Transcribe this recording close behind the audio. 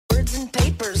Words in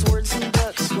papers, words in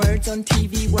books, words on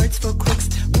TV, words for cooks,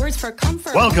 words for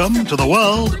comfort. Welcome to the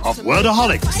world of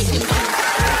Wordaholics.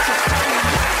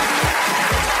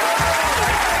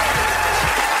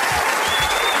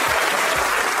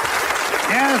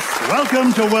 Yes,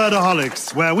 welcome to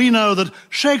Wordaholics, where we know that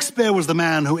Shakespeare was the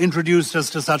man who introduced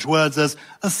us to such words as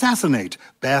assassinate,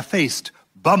 barefaced,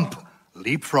 bump,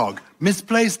 leapfrog,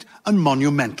 misplaced, and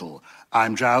monumental.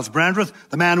 I'm Gyles Brandreth,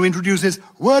 the man who introduces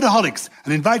Wordaholics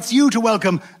and invites you to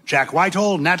welcome Jack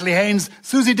Whitehall, Natalie Haynes,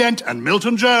 Susie Dent, and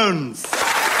Milton Jones.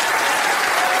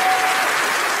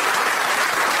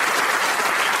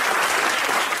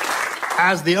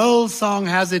 As the old song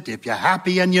has it, if you're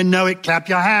happy and you know it, clap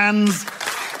your hands.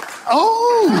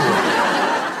 Oh!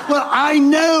 Well, I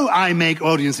know I make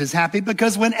audiences happy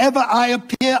because whenever I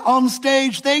appear on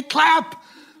stage, they clap.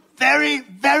 Very,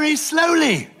 very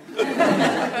slowly.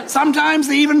 Sometimes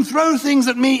they even throw things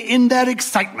at me in their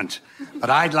excitement. But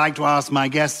I'd like to ask my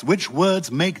guests which words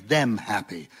make them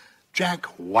happy. Jack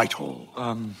Whitehall.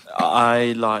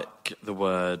 I like the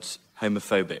word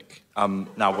homophobic.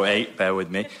 Now wait, bear with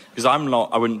me, because I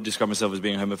wouldn't describe myself as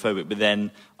being homophobic, but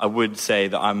then I would say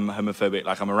that I'm homophobic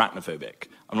like I'm arachnophobic.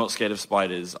 I'm not scared of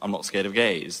spiders, I'm not scared of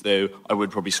gays, though I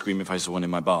would probably scream if I saw one in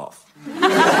my bath.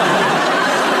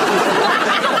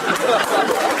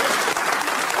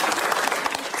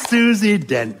 Susie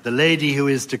Dent, the lady who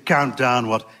is to count down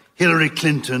what Hillary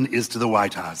Clinton is to the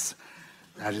White House.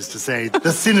 That is to say,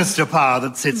 the sinister power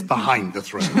that sits behind the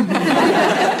throne.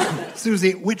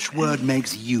 Susie, which word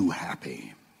makes you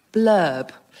happy?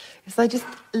 Blurb. Because I just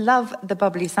love the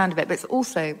bubbly sound of it, but it's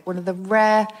also one of the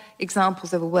rare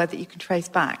examples of a word that you can trace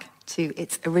back to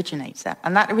its originator.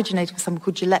 And that originator was someone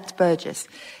called Gillette Burgess,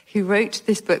 who wrote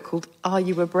this book called Are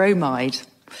You a Bromide?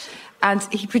 And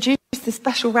he produced this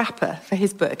special wrapper for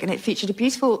his book, and it featured a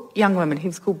beautiful young woman who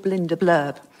was called Belinda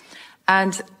Blurb.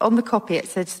 And on the copy it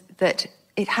said that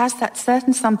it has that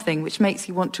certain something which makes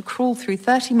you want to crawl through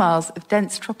 30 miles of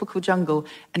dense tropical jungle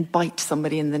and bite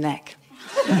somebody in the neck.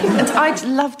 And I'd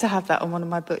love to have that on one of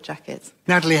my book jackets.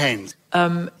 Natalie Haynes.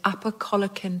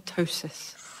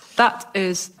 Apokolikentosis. That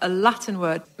is a Latin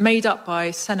word made up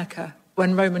by Seneca.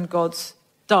 When Roman gods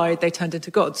died, they turned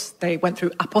into gods. They went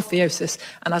through apotheosis,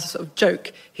 and as a sort of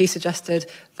joke, he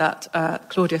suggested that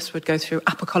Claudius would go through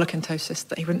apokolikentosis,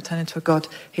 that he wouldn't turn into a god,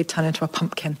 he'd turn into a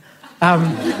pumpkin.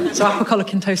 So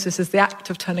apokolikentosis is the act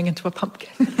of turning into a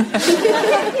pumpkin.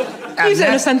 Use it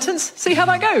in a sentence, see how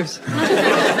that goes.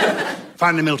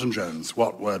 Finally, Milton Jones,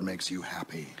 what word makes you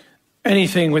happy?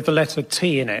 Anything with the letter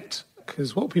T in it,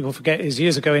 because what people forget is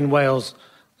years ago in Wales,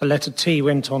 the letter T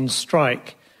went on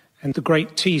strike, and the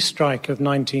Great Tea Strike of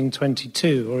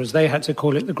 1922, or as they had to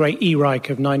call it, the Great E-Reich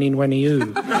of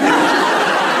 1922.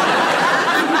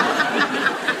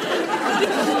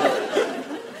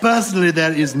 Personally,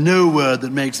 there is no word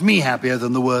that makes me happier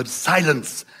than the word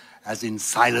silence. As in,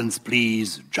 silence,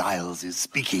 please, Gyles is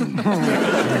speaking.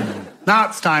 Now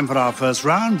it's time for our first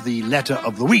round, the letter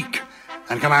of the week.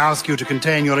 And can I ask you to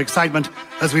contain your excitement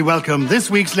as we welcome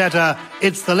this week's letter?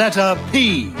 It's the letter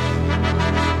P.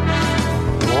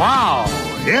 Wow!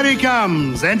 Here he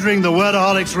comes, entering the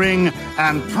Wordaholics ring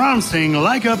and prancing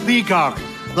like a peacock.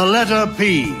 The letter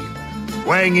P.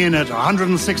 Weighing in at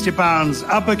 160 pounds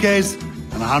uppercase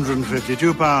and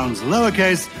 152 pounds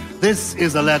lowercase, this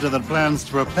is a letter that plans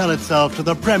to propel itself to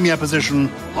the premier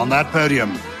position on that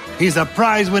podium. He's a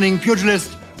prize-winning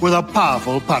pugilist with a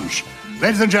powerful punch.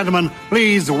 Ladies and gentlemen,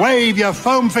 please wave your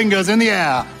foam fingers in the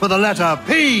air for the letter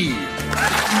P.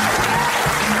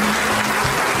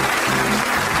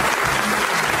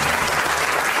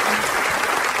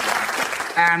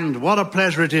 And what a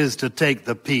pleasure it is to take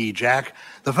the P, Jack.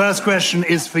 The first question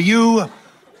is for you.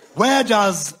 Where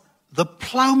does the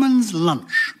ploughman's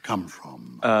lunch come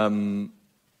from?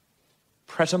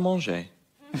 Pret-a-manger.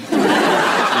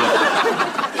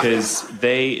 Because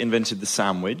they invented the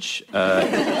sandwich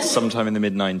sometime in the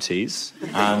mid-90s,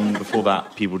 and before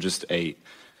that, people just ate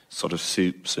sort of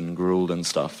soups and gruel and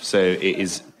stuff. So it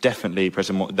is definitely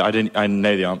Pret-a-manger. I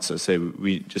know the answer, so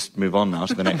we just move on now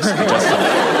to the next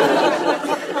contestant.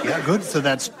 Yeah, good. So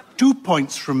that's 2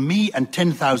 points from me and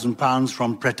 £10,000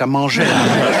 from Pret-a-manger.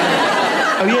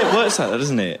 Oh, yeah, it works like that,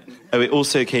 doesn't it? Oh, it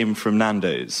also came from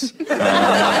Nando's.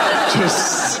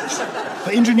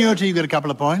 For ingenuity, you get a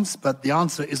couple of points, but the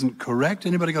answer isn't correct.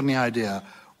 Anybody got any idea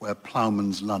where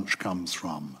ploughman's lunch comes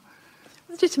from?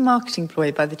 It's just a marketing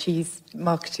ploy by the Cheese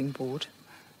Marketing Board.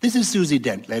 This is Susie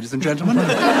Dent, ladies and gentlemen,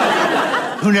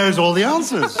 who knows all the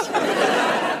answers.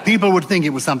 People would think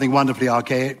it was something wonderfully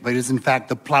archaic, but it is in fact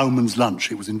the ploughman's lunch.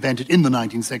 It was invented in the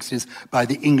 1960s by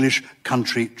the English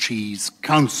Country Cheese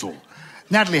Council.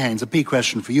 Natalie Haynes, a P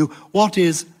question for you. What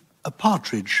is a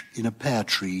partridge in a pear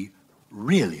tree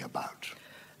really about?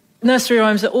 Nursery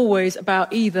rhymes are always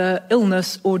about either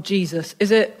illness or Jesus. Is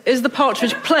the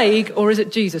partridge plague or is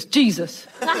it Jesus? Jesus.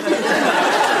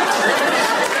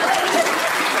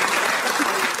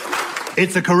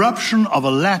 It's a corruption of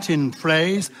a Latin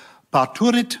phrase,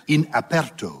 parturit in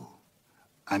aperto.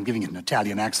 I'm giving it an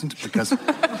Italian accent because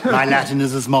my Latin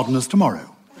is as modern as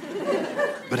tomorrow,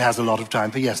 but has a lot of time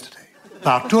for yesterday.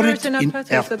 Parturit in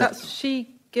aperto. So that's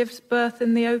she gives birth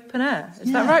in the open air.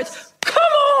 Is that right? Come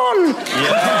on! Yeah.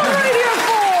 Come on, Radio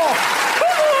 4!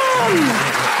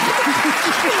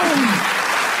 Come on!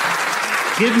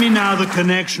 Give me now the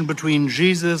connection between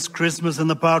Jesus, Christmas, and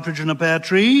the partridge in a pear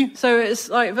tree. So it's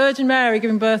like Virgin Mary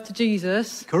giving birth to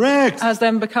Jesus. Correct. Has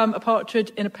then become a partridge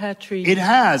in a pear tree. It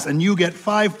has, and you get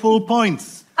 5 full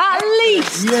points. At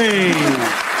least! Yay!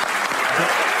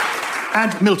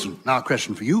 And Milton, now a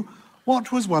question for you.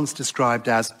 What was once described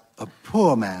as a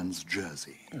poor man's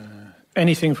jersey?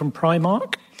 Anything from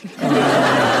Primark?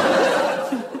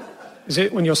 Is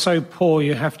it when you're so poor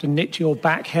you have to knit your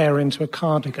back hair into a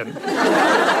cardigan?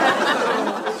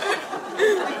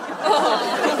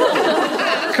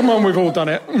 Come on, we've all done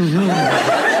it.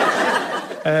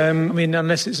 I mean,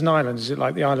 unless it's an island, is it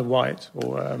like the Isle of Wight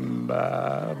or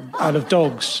Isle of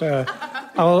Dogs,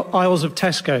 Isles of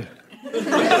Tesco?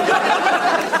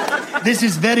 This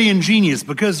is very ingenious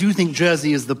because you think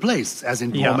Jersey is the place, as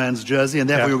in poor man's Jersey, and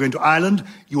therefore you're going to Ireland.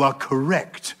 You are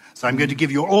correct. So I'm going to give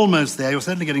you almost there. You're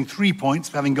certainly getting 3 points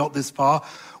for having got this far.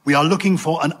 We are looking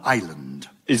for an island.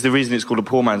 Is the reason it's called a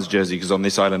poor man's Jersey because on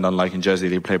this island, unlike in Jersey,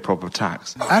 they pay proper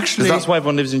tax? Actually... Because that's why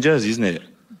everyone lives in Jersey, isn't it?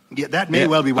 Yeah, that may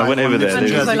well be why I went over there.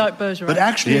 Because they like bourgeois. But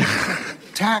actually,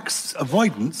 tax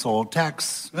avoidance or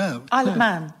tax... Well, Isle of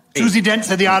Man. Susie Dent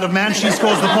said the Isle of Man. She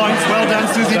scores the points. Well done,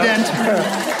 Susie Dent.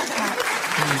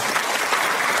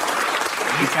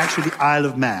 It's actually the Isle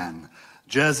of Man.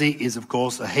 Jersey is, of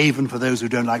course, a haven for those who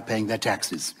don't like paying their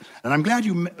taxes. And I'm glad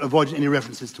you avoided any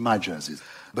references to my jerseys,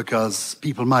 because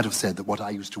people might have said that what I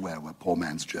used to wear were poor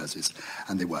man's jerseys,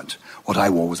 and they weren't. What I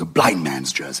wore was a blind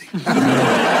man's jersey.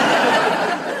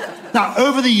 Now,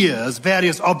 over the years,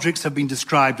 various objects have been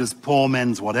described as poor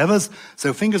men's whatevers,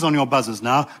 so fingers on your buzzers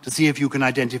now to see if you can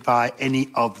identify any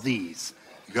of these.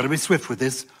 You've got to be swift with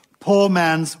this. Poor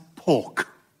man's pork.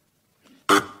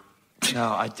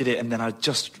 No, I did it, and then I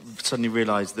just suddenly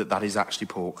realised that that is actually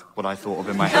pork, what I thought of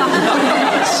in my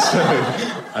head. So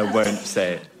I won't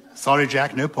say it. Sorry,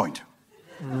 Jack, no point.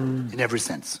 In every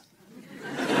sense.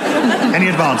 Any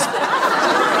advance?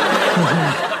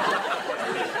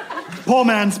 Poor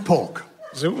man's pork.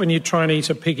 Is it when you try and eat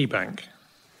a piggy bank?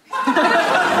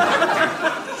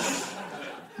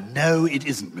 No, it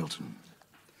isn't, Milton.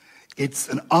 It's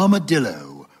an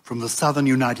armadillo from the southern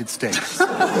United States.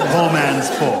 Poor man's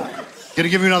pork. Gonna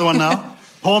give you another one now.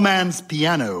 Poor man's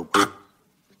piano.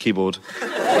 Keyboard.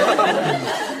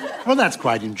 Well, that's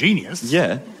quite ingenious.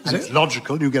 Yeah. And it's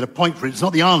logical. You get a point for it. It's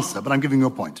not the answer, but I'm giving you a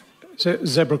point. Is it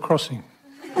zebra crossing?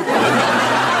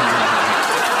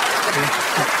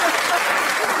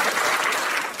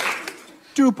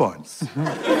 2 points.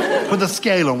 For the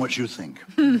scale on which you think.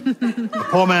 A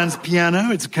poor man's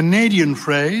piano, it's a Canadian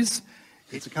phrase.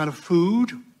 It's a kind of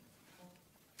food.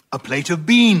 A plate of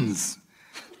beans.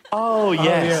 Oh,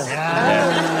 yes.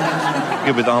 Yeah.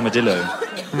 Good with armadillo.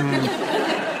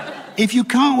 If you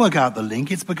can't work out the link,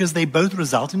 it's because they both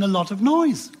result in a lot of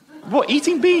noise. What,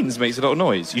 eating beans makes a lot of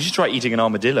noise? You should try eating an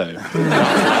armadillo.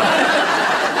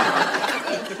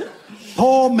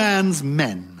 Poor man's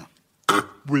men.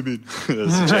 Women.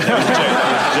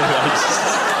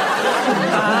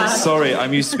 Sorry,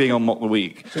 I'm used to being on Mock the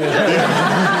Week.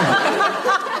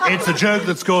 It's a joke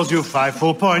that scores you 5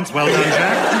 full points. Well done,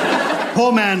 Jack.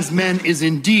 Poor man's men is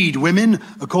indeed women,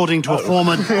 according to a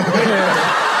former...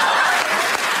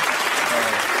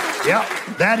 Yeah,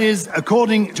 that is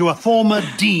according to a former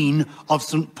dean of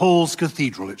St. Paul's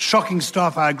Cathedral. It's shocking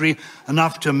stuff, I agree,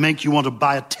 enough to make you want to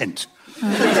buy a tent.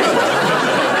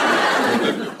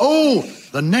 Oh,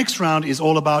 the next round is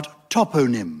all about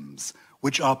toponyms,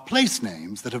 which are place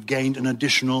names that have gained an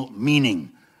additional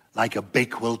meaning, like a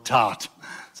Bakewell tart.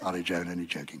 Sorry, Joan, only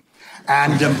joking.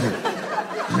 And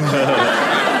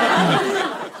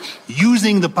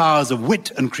using the powers of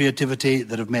wit and creativity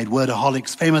that have made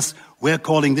Wordaholics famous, we're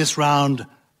calling this round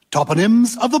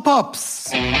Toponyms of the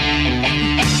Pops.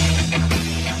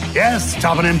 Yes,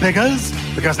 toponym pickers,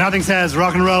 because nothing says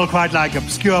rock and roll quite like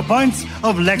obscure points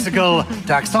of lexical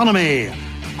taxonomy.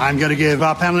 I'm going to give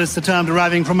our panelists a term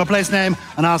deriving from a place name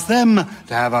and ask them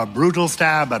to have a brutal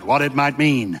stab at what it might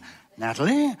mean.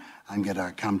 Natalie, I'm going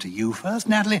to come to you first.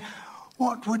 Natalie,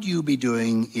 what would you be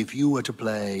doing if you were to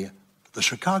play the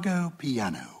Chicago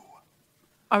piano?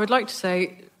 I would like to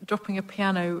say dropping a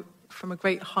piano from a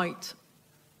great height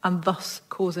and thus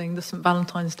causing the St.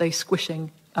 Valentine's Day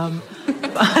squishing.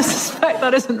 But I suspect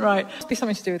that isn't right. It must be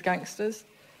something to do with gangsters.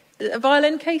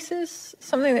 Violin cases?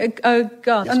 Something, a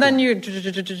gun. Yes, and then you...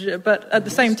 But at the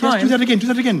same time... Yes, do that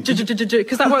again.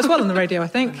 Because that works well on the radio, I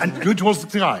think. And do it towards the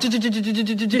sky.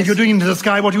 If you're doing it into the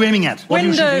sky, what are you aiming at?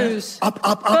 Windows. Up.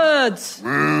 Birds.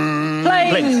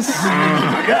 Planes.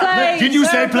 Planes. Did you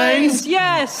say planes?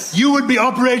 Yes. You would be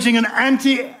operating an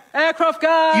Aircraft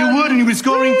gun. You would, and you'd be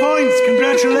scoring points.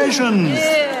 Congratulations.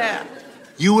 Yeah.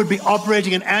 You would be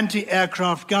operating an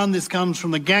anti-aircraft gun. This comes from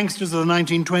the gangsters of the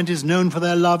 1920s, known for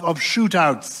their love of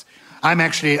shootouts. I'm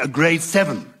actually a grade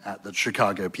 7 at the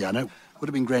Chicago piano. Would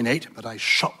have been grade 8, but I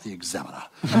shot the examiner.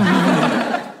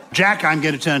 Jack, I'm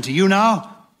going to turn to you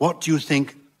now. What do you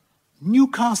think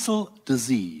Newcastle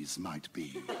disease might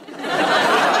be?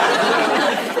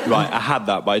 Right, I had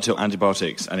that, but I took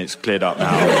antibiotics, and it's cleared up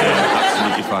now.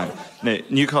 Absolutely fine. No,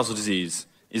 Newcastle disease,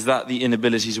 is that the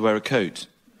inability to wear a coat?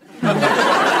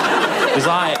 Because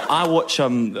I watch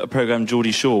a programme,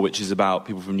 Geordie Shore, which is about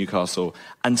people from Newcastle,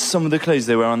 and some of the clothes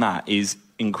they wear on that is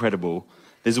incredible.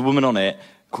 There's a woman on it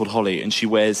called Holly, and she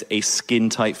wears a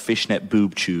skin-tight fishnet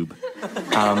boob tube.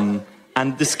 And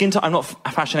the skin-tight... I'm not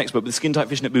a fashion expert, but the skin-tight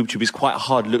fishnet boob tube is quite a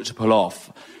hard look to pull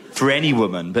off for any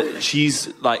woman, but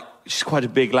she's quite a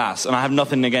big lass, and I have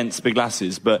nothing against big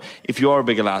lasses, but if you are a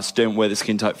bigger lass, don't wear the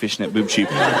skin-tight fishnet boob tube.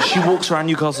 She walks around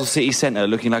Newcastle city centre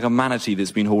looking like a manatee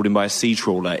that's been hauled in by a sea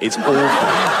trawler. It's awful.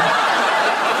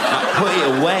 Put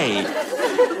it away.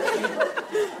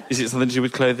 Is it something to do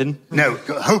with clothing? No,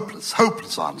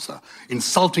 hopeless answer.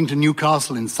 Insulting to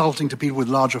Newcastle, insulting to people with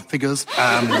larger figures.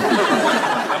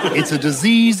 It's a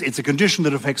disease, it's a condition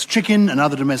that affects chicken and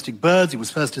other domestic birds. It was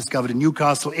first discovered in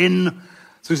Newcastle in...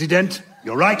 Susie Dent,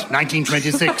 you're right,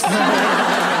 1926.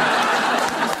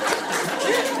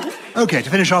 OK, to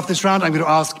finish off this round, I'm going to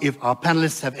ask if our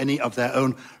panellists have any of their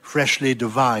own freshly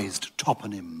devised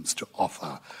toponyms to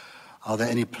offer. Are there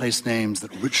any place names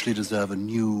that richly deserve a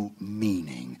new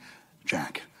meaning?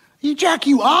 Jack? Jack,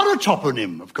 you are a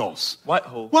toponym, of course.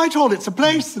 Whitehall. Whitehall, it's a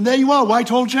place, and there you are,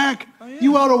 Whitehall Jack. Oh, yeah.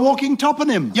 You are a walking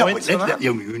toponym.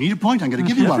 You need a point, I'm going to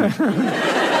give you one.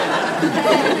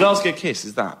 Glasgow kiss,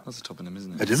 is that? That's a toponym,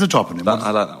 isn't it? It is a toponym. I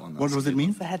like that one. What does it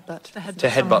mean? It's a headbutt. To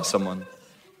headbutt someone.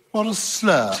 What a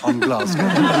slur on Glasgow.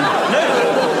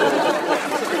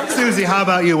 Susie, how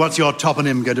about you? What's your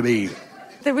toponym going to be?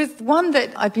 There was one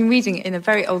that I've been reading in a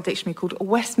very old dictionary called a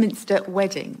Westminster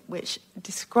Wedding, which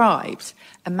describes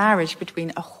a marriage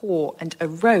between a whore and a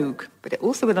rogue, but it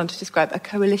also went on to describe a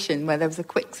coalition where there was a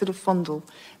quick sort of fondle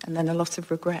and then a lot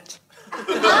of regret.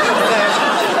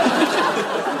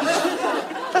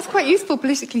 That's quite useful,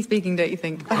 politically speaking, don't you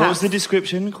think? Perhaps. What was the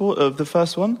description of the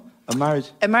first one? A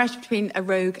marriage? A marriage between a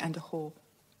rogue and a whore.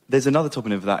 There's another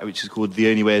toponym for that, which is called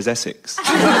The Only Way is Essex.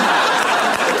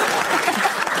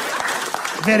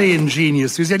 Very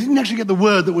ingenious, Susie. I didn't actually get the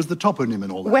word that was the toponym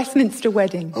and all that. Westminster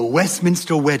Wedding. A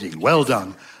Westminster Wedding. Well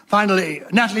done. Finally,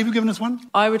 Natalie, have you given us one?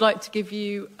 I would like to give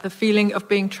you the feeling of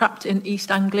being trapped in East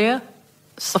Anglia.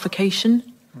 Suffocation.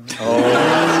 Oh.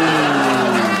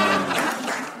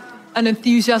 An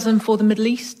enthusiasm for the Middle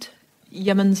East.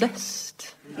 Yemen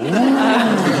zest. Been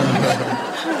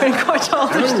quite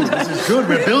childish today. This is good.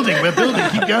 We're building.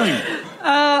 Keep going.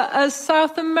 A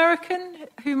South American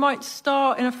who might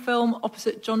star in a film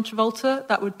opposite John Travolta.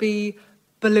 That would be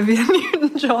Bolivia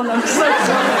Newton-John. I'm so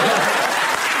sorry.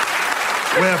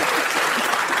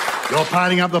 You're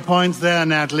piling up the points there,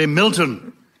 Natalie.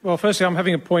 Milton. Well, firstly, I'm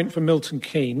having a point for Milton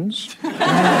Keynes.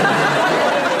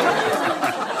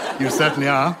 You certainly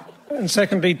are. And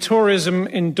secondly, tourism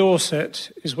in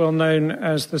Dorset is well known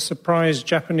as the surprise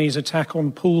Japanese attack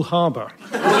on Poole Harbour.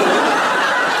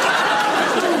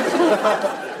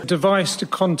 The device to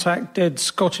contact dead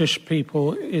Scottish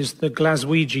people is the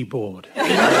Glaswegian board.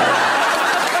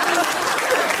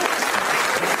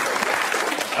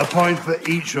 A point for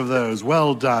each of those.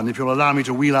 Well done. If you'll allow me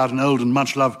to wheel out an old and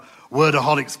much-loved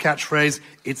Wordaholics catchphrase,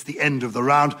 it's the end of the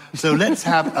round. So let's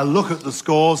have a look at the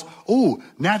scores. Oh,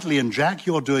 Natalie and Jack,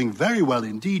 you're doing very well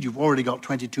indeed. You've already got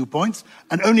 22 points.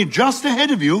 And only just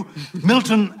ahead of you,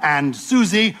 Milton and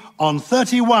Susie on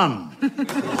 31.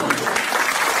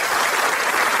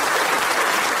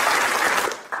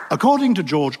 According to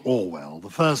George Orwell, the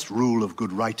first rule of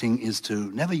good writing is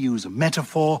to never use a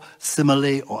metaphor,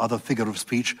 simile, or other figure of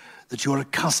speech that you are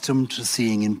accustomed to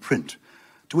seeing in print.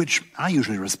 To which I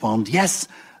usually respond, yes,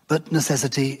 but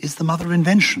necessity is the mother of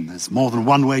invention. There's more than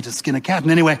one way to skin a cat.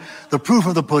 And anyway, the proof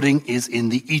of the pudding is in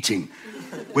the eating.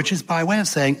 which is by way of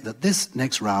saying that this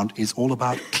next round is all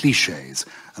about cliches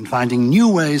and finding new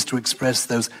ways to express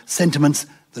those sentiments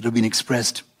that have been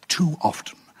expressed too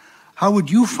often. How would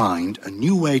you find a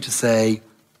new way to say,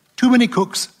 too many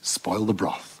cooks spoil the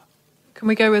broth? Can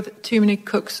we go with too many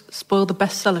cooks spoil the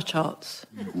bestseller charts?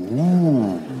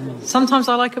 Ooh. Sometimes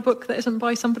I like a book that isn't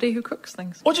by somebody who cooks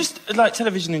things. Or just, like,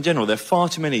 television in general. There are far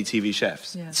too many TV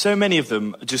chefs. Yeah. So many of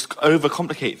them just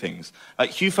overcomplicate things.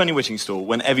 Like Hugh Funny-Whittingstall,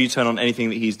 whenever you turn on anything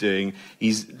that he's doing,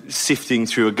 he's sifting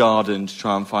through a garden to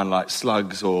try and find, like,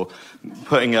 slugs or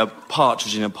putting a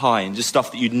partridge in a pie and just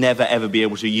stuff that you'd never, ever be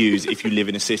able to use if you live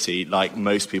in a city, like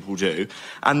most people do.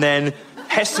 And then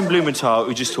Heston Blumenthal,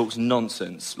 who just talks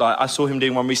nonsense. Like, I saw him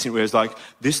doing one recently where it's like,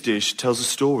 this dish tells a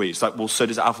story. It's like, well, so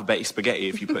does alphabetic spaghetti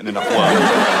if you put in enough work.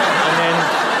 And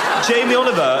then Jamie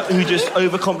Oliver, who just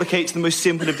overcomplicates the most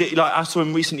simple of... Like, I saw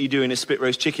him recently doing a spit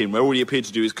roast chicken, where all he appeared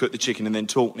to do is cook the chicken and then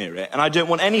talk near it. And I don't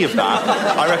want any of that.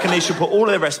 I reckon they should put all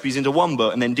of their recipes into one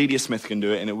book, and then Delia Smith can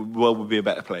do it, and the world would be a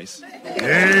better place.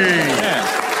 Yeah.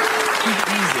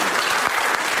 Easy.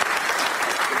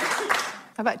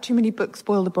 How about too many books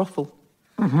spoil the brothel?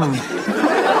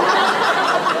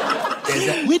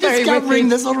 We're discovering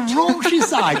the sort of raunchy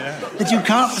side that you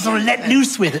can't sort of let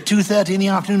loose with at 2:30 in the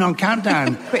afternoon on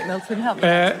Countdown. Quick, Milton, help.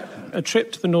 A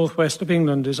trip to the northwest of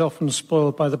England is often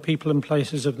spoiled by the people and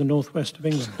places of the northwest of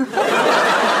England.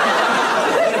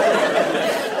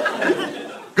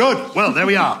 Good. Well, there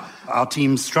we are. Our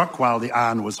team struck while the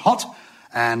iron was hot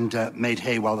and made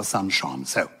hay while the sun shone.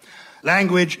 So,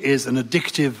 language is an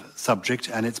addictive subject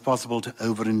and it's possible to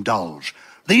overindulge.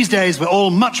 These days, we're all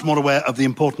much more aware of the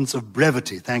importance of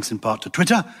brevity, thanks in part to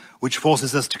Twitter, which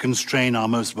forces us to constrain our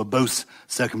most verbose,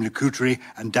 circumlocutory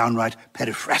and downright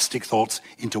periphrastic thoughts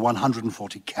into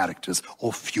 140 characters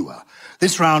or fewer.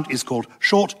 This round is called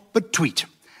Short But Tweet,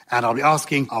 and I'll be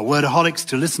asking our wordaholics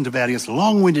to listen to various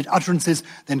long-winded utterances,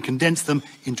 then condense them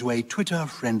into a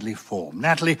Twitter-friendly form.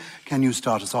 Natalie, can you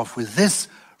start us off with this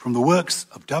from the works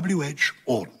of W.H.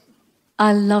 Auden?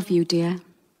 I love you, dear.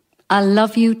 I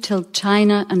love you till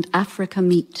China and Africa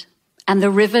meet, and the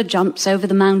river jumps over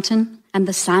the mountain, and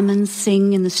the salmon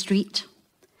sing in the street.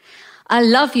 I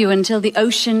love you until the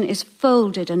ocean is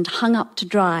folded and hung up to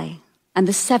dry, and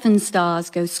the 7 stars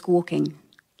go squawking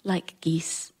like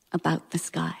geese about the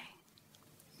sky.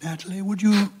 Natalie, would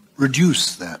you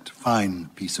reduce that fine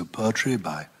piece of poetry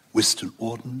by Wystan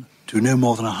Auden to no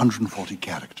more than 140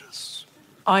 characters?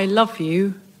 I love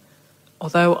you,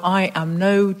 although I am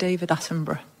no David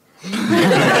Attenborough.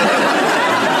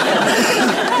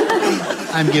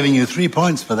 I'm giving you 3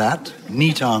 points for that.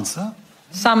 Neat answer.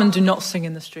 Salmon do not sing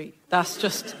in the street. That's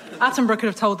just... Attenborough could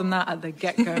have told them that at the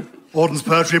get-go. Auden's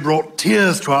poetry brought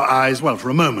tears to our eyes, well,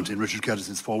 for a moment, in Richard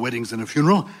Curtis's 4 Weddings and a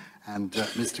Funeral, and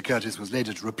Mr. Curtis was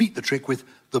later to repeat the trick with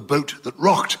The Boat That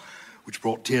Rocked, which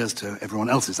brought tears to everyone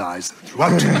else's eyes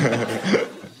throughout.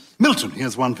 Milton,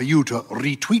 here's one for you to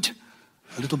retweet.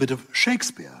 A little bit of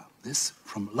Shakespeare. This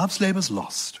from Love's Labour's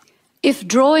Lost. If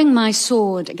drawing my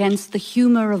sword against the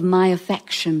humour of my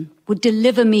affection would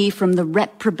deliver me from the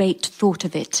reprobate thought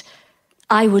of it,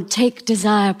 I would take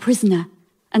desire prisoner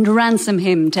and ransom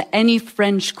him to any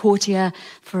French courtier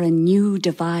for a new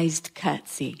devised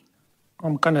curtsy.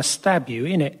 I'm going to stab you,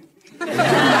 innit?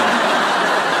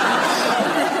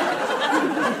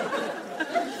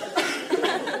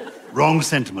 Wrong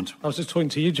sentiment. I was just talking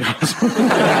to you, Gyles.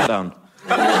 Down.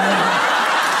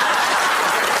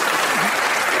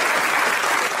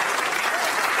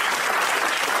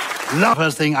 The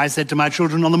first thing I said to my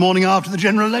children on the morning after the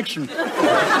general election.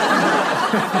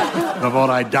 Before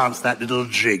I danced that little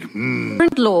jig.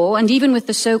 Current law, and even with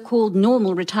the so-called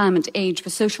normal retirement age for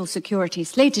Social Security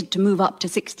slated to move up to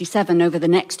 67 over the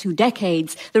next 2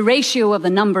 decades, the ratio of the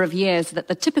number of years that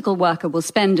the typical worker will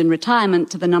spend in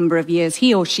retirement to the number of years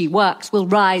he or she works will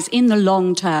rise in the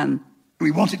long term.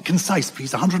 We want it concise,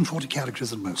 please. 140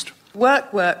 characters at most.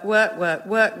 Work, work, work, work,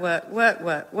 work, work, work,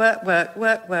 work, work, work, work,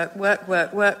 work, work, work,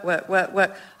 work, work, work,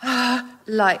 work.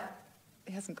 Light.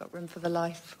 He hasn't got room for the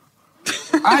life.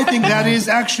 I think that is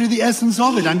actually the essence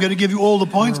of it. I'm going to give you all the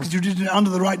points because you did it under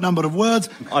the right number of words.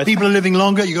 People are living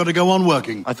longer, you've got to go on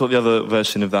working. I thought the other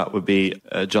version of that would be,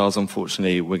 Gyles,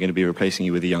 unfortunately, we're going to be replacing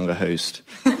you with a younger host.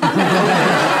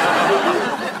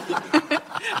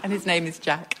 And his name is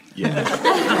Jack.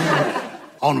 Yeah.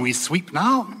 On we sweep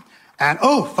now. And,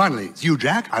 oh, finally, it's you,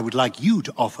 Jack. I would like you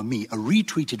to offer me a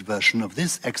retweeted version of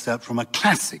this excerpt from a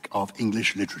classic of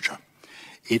English literature.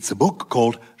 It's a book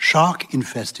called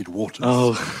Shark-Infested Waters.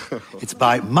 Oh. It's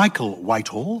by Michael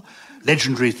Whitehall,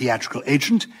 legendary theatrical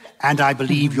agent, and I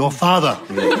believe your father.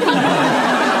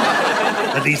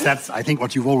 At least that's, I think,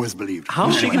 what you've always believed.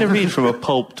 How's she going to read from a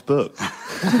pulped book?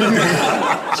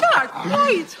 Jack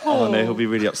Whitehall! Oh, no, he'll be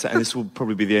really upset. And this will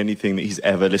probably be the only thing that he's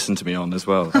ever listened to me on as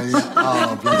well.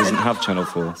 Oh, He doesn't have Channel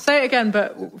 4. Say it again,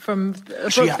 but from a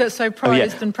book that's so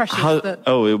prized and precious that...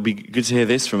 Oh, it'll be good to hear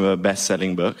this from a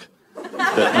best-selling book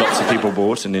that lots of people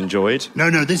bought and enjoyed. No,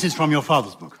 this is from your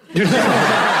father's book.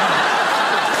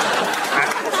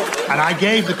 And I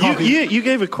gave the copy... You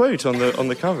gave a quote on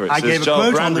the cover. It says,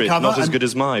 Gyles Brandreth, not as good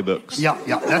as my books. Yeah,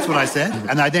 that's what I said.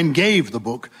 And I then gave the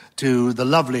book to the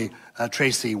lovely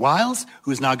Tracy Wiles,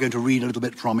 who is now going to read a little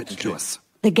bit from it to us.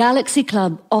 The Galaxy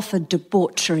Club offered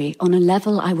debauchery on a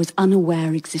level I was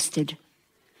unaware existed.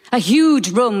 A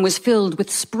huge room was filled with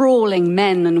sprawling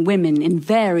men and women in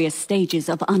various stages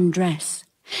of undress.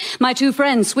 My two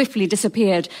friends swiftly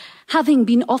disappeared, having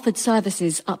been offered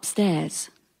services upstairs.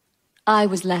 I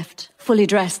was left, fully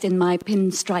dressed in my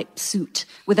pinstripe suit,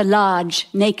 with a large,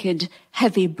 naked,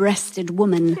 heavy-breasted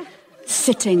woman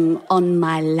sitting on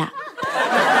my lap.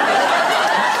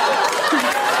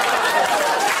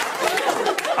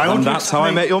 And that's how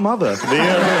I met your mother.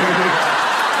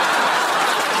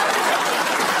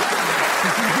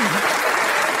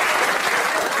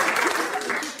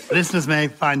 Listeners may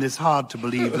find this hard to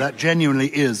believe, but that genuinely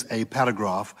is a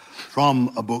paragraph from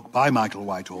a book by Michael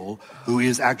Whitehall, who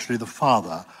is actually the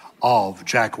father of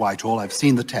Jack Whitehall. I've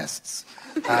seen the tests.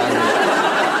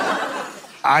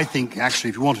 I think, actually,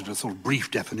 if you wanted a sort of brief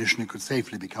definition, it could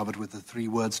safely be covered with the 3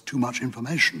 words, too much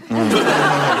information.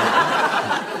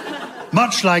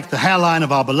 Much like the hairline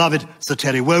of our beloved Sir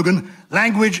Terry Wogan,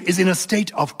 language is in a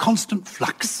state of constant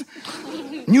flux.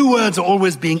 New words are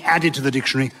always being added to the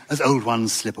dictionary as old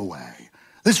ones slip away.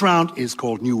 This round is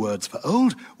called New Words for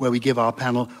Old, where we give our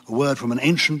panel a word from an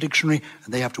ancient dictionary,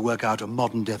 and they have to work out a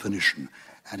modern definition.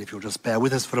 And if you'll just bear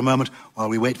with us for a moment while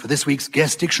we wait for this week's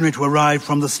guest dictionary to arrive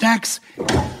from the stacks.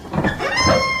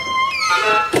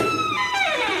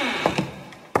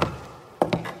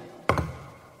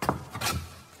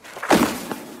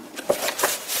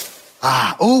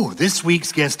 This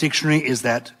week's guest dictionary is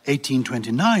that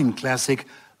 1829 classic,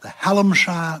 The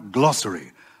Hallamshire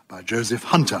Glossary by Joseph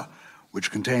Hunter,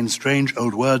 which contains strange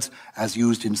old words as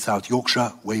used in South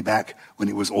Yorkshire way back when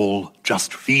it was all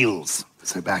just fields.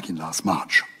 So back in last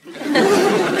March.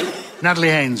 Natalie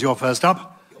Haynes, you're first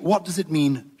up. What does it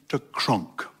mean to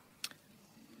cronk?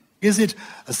 Is it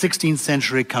a 16th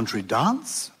century country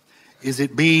dance? Is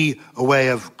it B, a way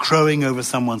of crowing over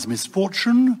someone's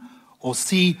misfortune? Or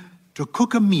C, to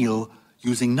cook a meal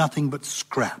using nothing but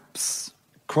scraps?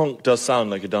 Cronk does sound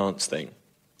like a dance thing.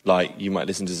 Like, you might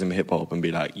listen to some hip-hop and be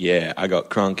like, yeah, I got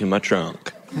cronk in my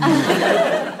trunk.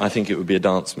 I think it would be a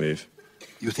dance move.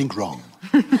 You think wrong.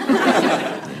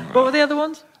 What were the other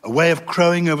ones? A way of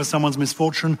crowing over someone's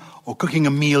misfortune or cooking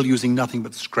a meal using nothing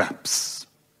but scraps.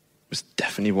 It's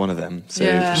definitely one of them. So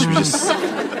Yeah. should we just...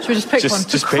 Should we just pick one?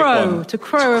 Just pick one. To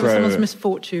crow over someone's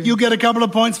misfortune. You get a couple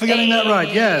of points for getting that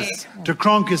right, yes. To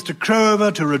cronk is to crow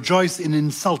over, to rejoice in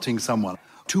insulting someone.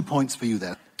 2 points for you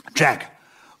there. Jack,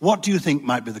 what do you think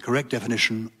might be the correct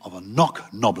definition of a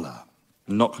knock-nobbler?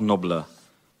 Knock-nobbler.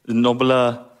 The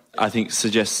nobbler, I think,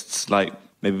 suggests, like,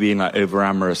 maybe being, like,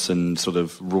 over-amorous and sort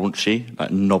of raunchy. Like,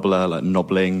 nobbler, like,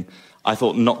 nobbling. I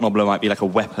thought knock-nobbler might be like a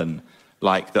weapon,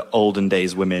 like the olden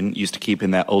days women used to keep in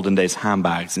their olden days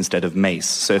handbags instead of mace.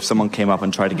 So if someone came up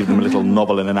and tried to give them a little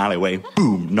nobble in an alleyway,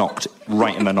 boom, knocked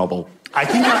right in the nobble. I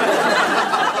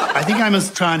think I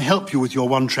must try and help you with your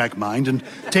one-track mind and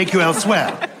take you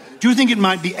elsewhere. Do you think it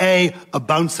might be A, a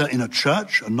bouncer in a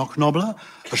church, a knock-nobbler,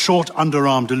 a short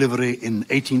underarm delivery in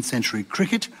 18th century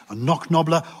cricket, a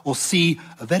knock-nobbler, or C,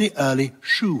 a very early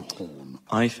shoehorn?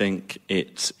 I think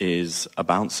it is a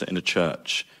bouncer in a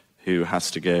church who has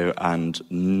to go and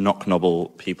knock-nobble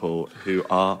people who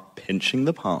are pinching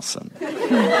the parson.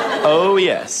 Oh,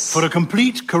 yes. For a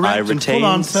complete, correct, and full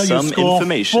answer, you score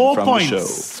information 4 from points. The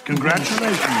show.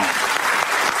 Congratulations.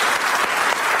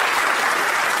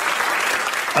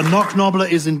 A knock-nobbler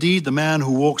is indeed the man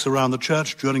who walks around the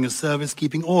church during a service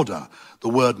keeping order. The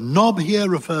word knob here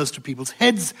refers to people's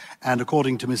heads, and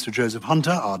according to Mr. Joseph Hunter,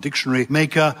 our dictionary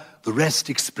maker, the rest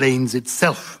explains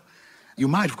itself. You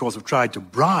might, of course, have tried to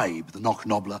bribe the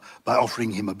knock-nobbler by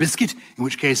offering him a biscuit, in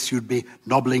which case you'd be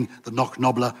nobbling the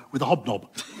knock-nobbler with a hobnob.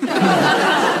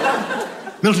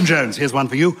 Milton Jones, here's one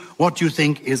for you. What do you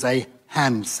think is a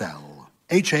handsel?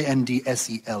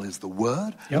 Handsel is the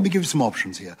word. Yep. Let me give you some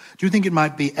options here. Do you think it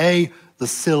might be A, the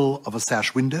sill of a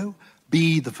sash window,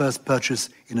 B, the first purchase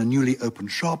in a newly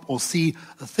opened shop, or C,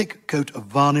 a thick coat of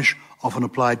varnish often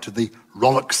applied to the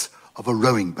rowlocks of a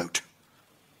rowing boat?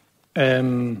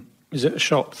 Is it a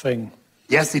shop thing?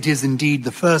 Yes, it is indeed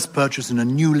the first purchase in a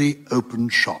newly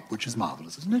opened shop, which is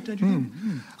marvellous, isn't it? Don't you think?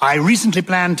 I recently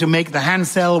planned to make the hand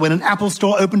sell when an Apple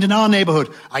store opened in our neighbourhood.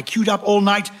 I queued up all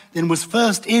night, then was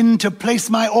first in to place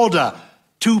my order.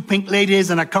 2 pink ladies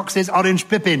and a Cox's orange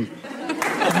pippin.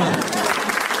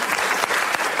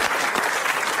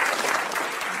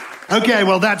 Okay,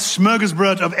 well, that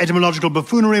smorgasbord of etymological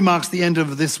buffoonery marks the end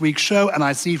of this week's show, and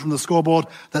I see from the scoreboard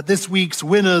that this week's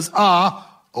winners are...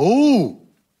 Oh!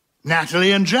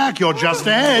 Natalie and Jack, you're just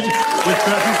ahead with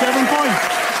 37 points.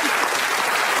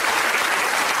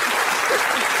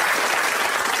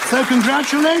 So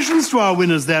congratulations to our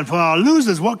winners then. For our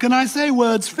losers, what can I say?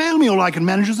 Words fail me. All I can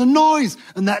manage is a noise,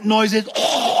 and that noise is...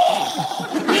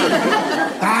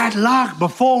 Bad luck.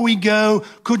 Before we go,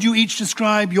 could you each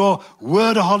describe your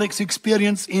Wordaholics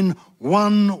experience in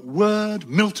one word?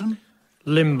 Milton?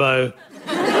 Limbo.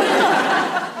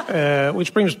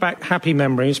 Which brings back happy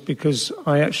memories, because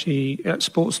I actually, at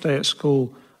sports day at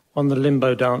school, won the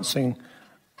limbo dancing,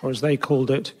 or as they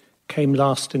called it, came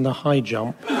last in the high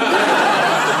jump.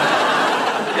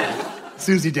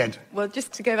 Susie Dent. Well,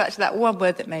 just to go back to that one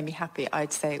word that made me happy,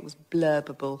 I'd say it was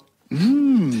blurbable.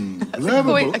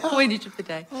 Blurbable. A coinage of the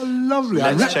day. Oh, lovely.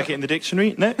 Let's check it in the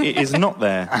dictionary. No, it is not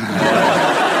there. It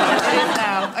is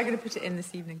now. I'm going to put it in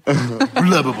this evening.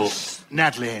 Blurbable.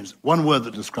 Natalie Haynes, one word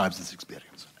that describes this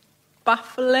experience.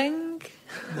 Baffling.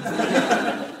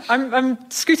 I'm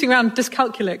scooting around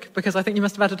dyscalculic because I think you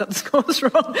must have added up the scores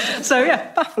wrong. So,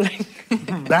 yeah, baffling.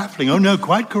 Baffling. Oh, no,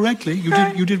 quite correctly.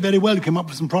 You did very well. You came up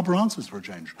with some proper answers for a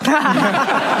change.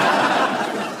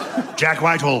 Jack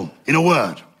Whitehall, in a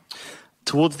word.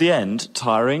 Towards the end,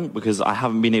 tiring, because I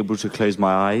haven't been able to close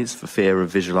my eyes for fear of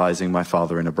visualising my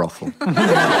father in a brothel.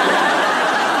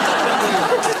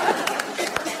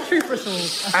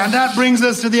 And that brings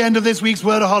us to the end of this week's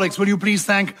Wordaholics. Will you please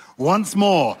thank once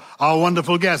more our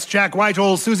wonderful guests, Jack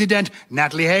Whitehall, Susie Dent,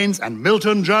 Natalie Haynes, and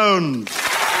Milton Jones.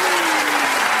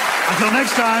 Until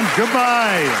next time,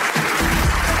 goodbye.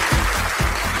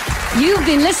 You've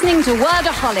been listening to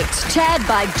Wordaholics, chaired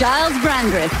by Gyles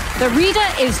Brandreth. The reader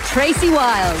is Tracy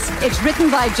Wiles. It's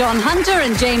written by John Hunter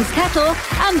and James Kettle,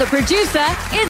 and the producer is